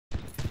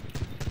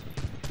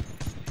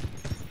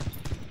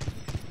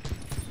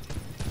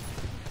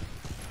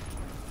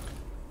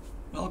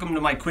Welcome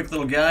to my quick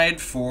little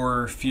guide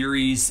for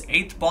Furi's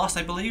 8th boss,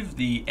 I believe,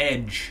 the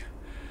Edge.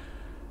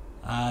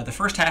 The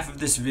first half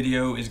of this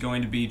video is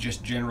going to be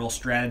just general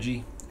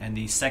strategy, and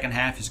the second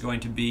half is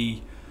going to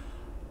be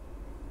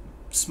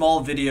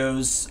small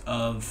videos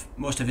of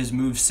most of his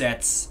move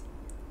sets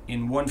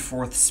in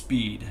 1/4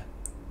 speed.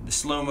 The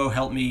slow-mo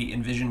helped me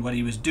envision what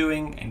he was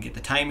doing and get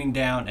the timing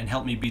down and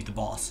help me beat the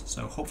boss.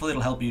 So hopefully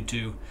it'll help you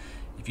too.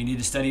 If you need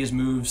to study his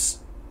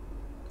moves,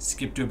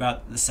 skip to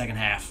about the second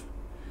half.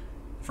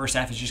 The first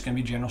half is just going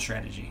to be general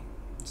strategy.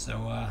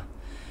 So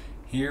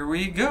here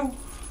we go.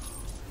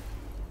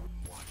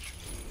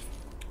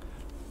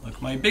 Look,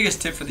 my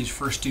biggest tip for these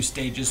first two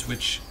stages,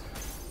 which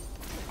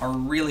are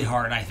really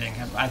hard, I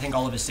think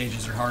all of his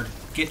stages are hard,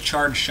 get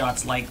charge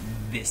shots like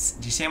this.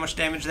 Do you see how much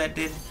damage that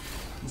did?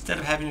 Instead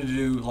of having to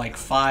do like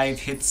 5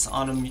 hits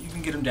on him, you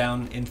can get him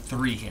down in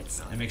 3 hits.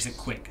 It makes it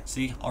quick.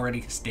 See,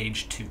 already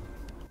stage 2.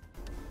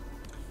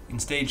 In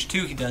stage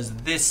 2 he does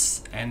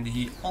this, and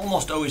he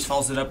almost always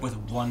follows it up with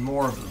one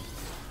more of them.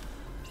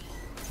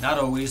 Not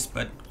always,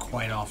 but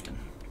quite often.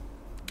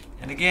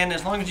 And again,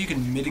 as long as you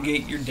can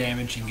mitigate your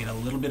damage and get a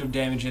little bit of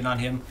damage in on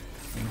him,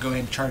 then go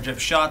ahead and charge up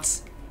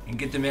shots and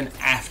get them in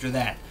after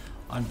that.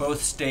 On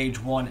both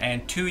stage 1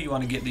 and 2, you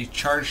want to get these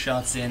charge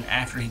shots in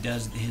after he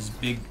does his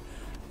big,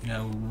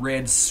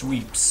 red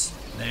sweeps.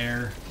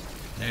 There,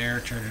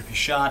 charge up your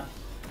shot,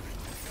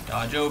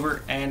 dodge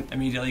over, and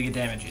immediately get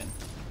damage in.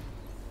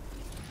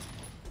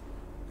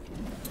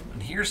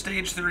 And here's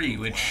stage 3,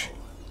 which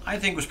I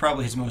think was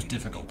probably his most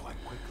difficult.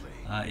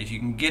 If you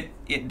can get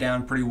it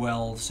down pretty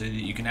well so that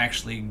you can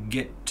actually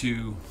get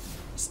to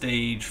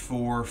stage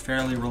 4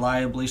 fairly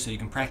reliably so you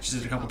can practice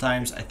it a couple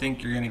times, I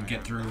think you're going to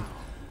get through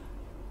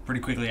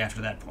pretty quickly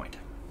after that point.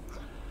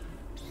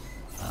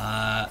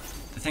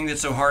 The thing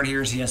that's so hard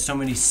here is he has so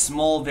many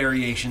small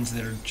variations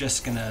that are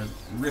just going to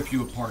rip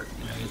you apart.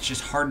 It's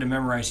just hard to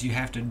memorize. You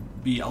have to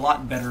be a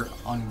lot better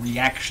on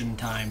reaction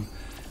time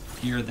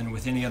here than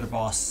with any other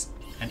boss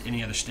at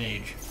any other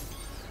stage.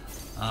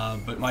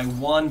 But my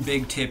one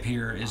big tip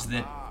here is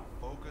that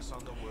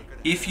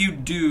if you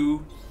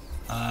do,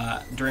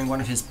 during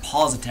one of his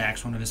pause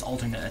attacks, one of his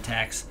alternate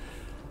attacks,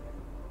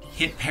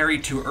 hit parry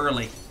too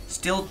early,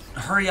 still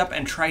hurry up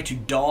and try to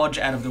dodge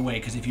out of the way,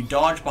 because if you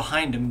dodge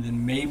behind him,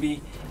 then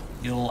maybe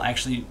you'll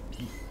actually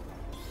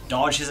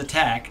dodge his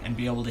attack and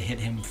be able to hit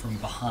him from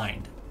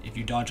behind. If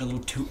you dodge a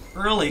little too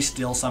early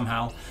still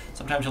somehow,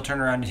 sometimes he'll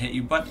turn around and hit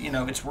you, but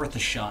it's worth a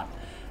shot.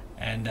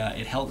 And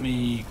it helped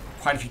me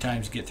quite a few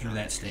times get through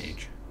that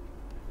stage.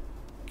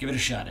 Give it a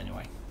shot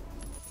anyway.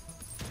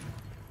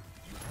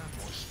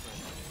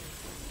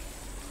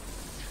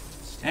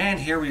 And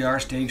here we are,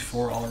 stage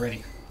 4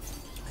 already.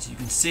 As you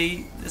can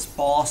see, this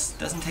boss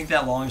doesn't take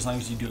that long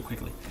as you do it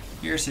quickly.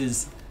 Here's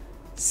his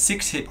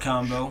 6-hit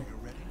combo.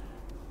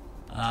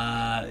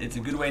 It's a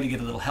good way to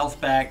get a little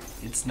health back.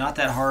 It's not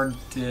that hard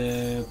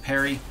to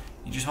parry.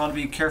 You just want to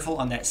be careful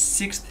on that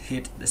 6th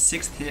hit. The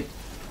 6th hit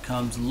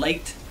comes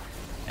late,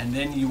 and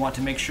then you want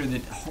to make sure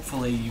that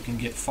hopefully you can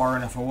get far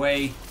enough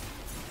away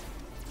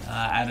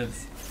out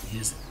of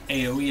his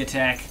AoE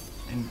attack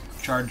and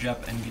charge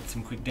up and get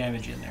some quick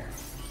damage in there.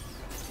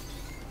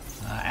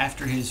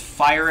 After his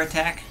fire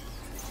attack,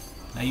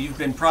 now you've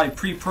been probably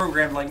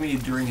pre-programmed like me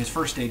during his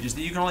first stages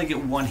that you can only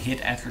get 1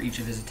 hit after each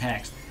of his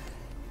attacks.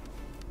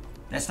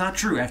 That's not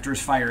true after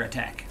his fire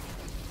attack.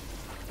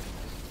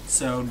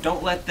 So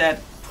don't let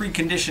that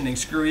preconditioning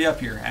screw you up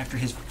here. After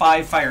his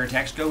 5 fire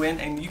attacks, go in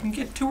and you can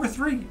get 2 or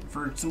 3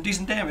 for some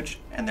decent damage,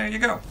 and there you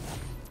go.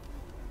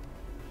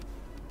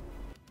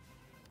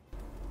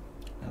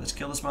 Now let's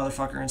kill this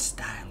motherfucker in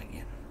style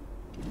again.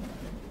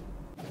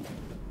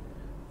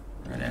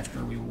 Right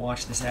after we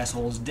watch this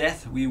asshole's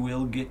death, we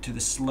will get to the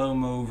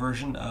slow-mo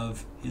version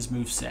of his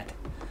moveset.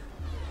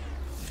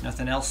 If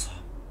nothing else,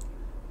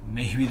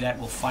 maybe that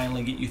will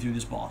finally get you through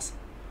this boss.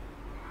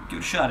 Give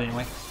it a shot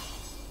anyway.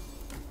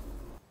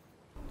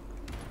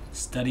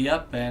 Study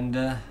up and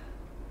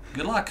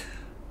good luck.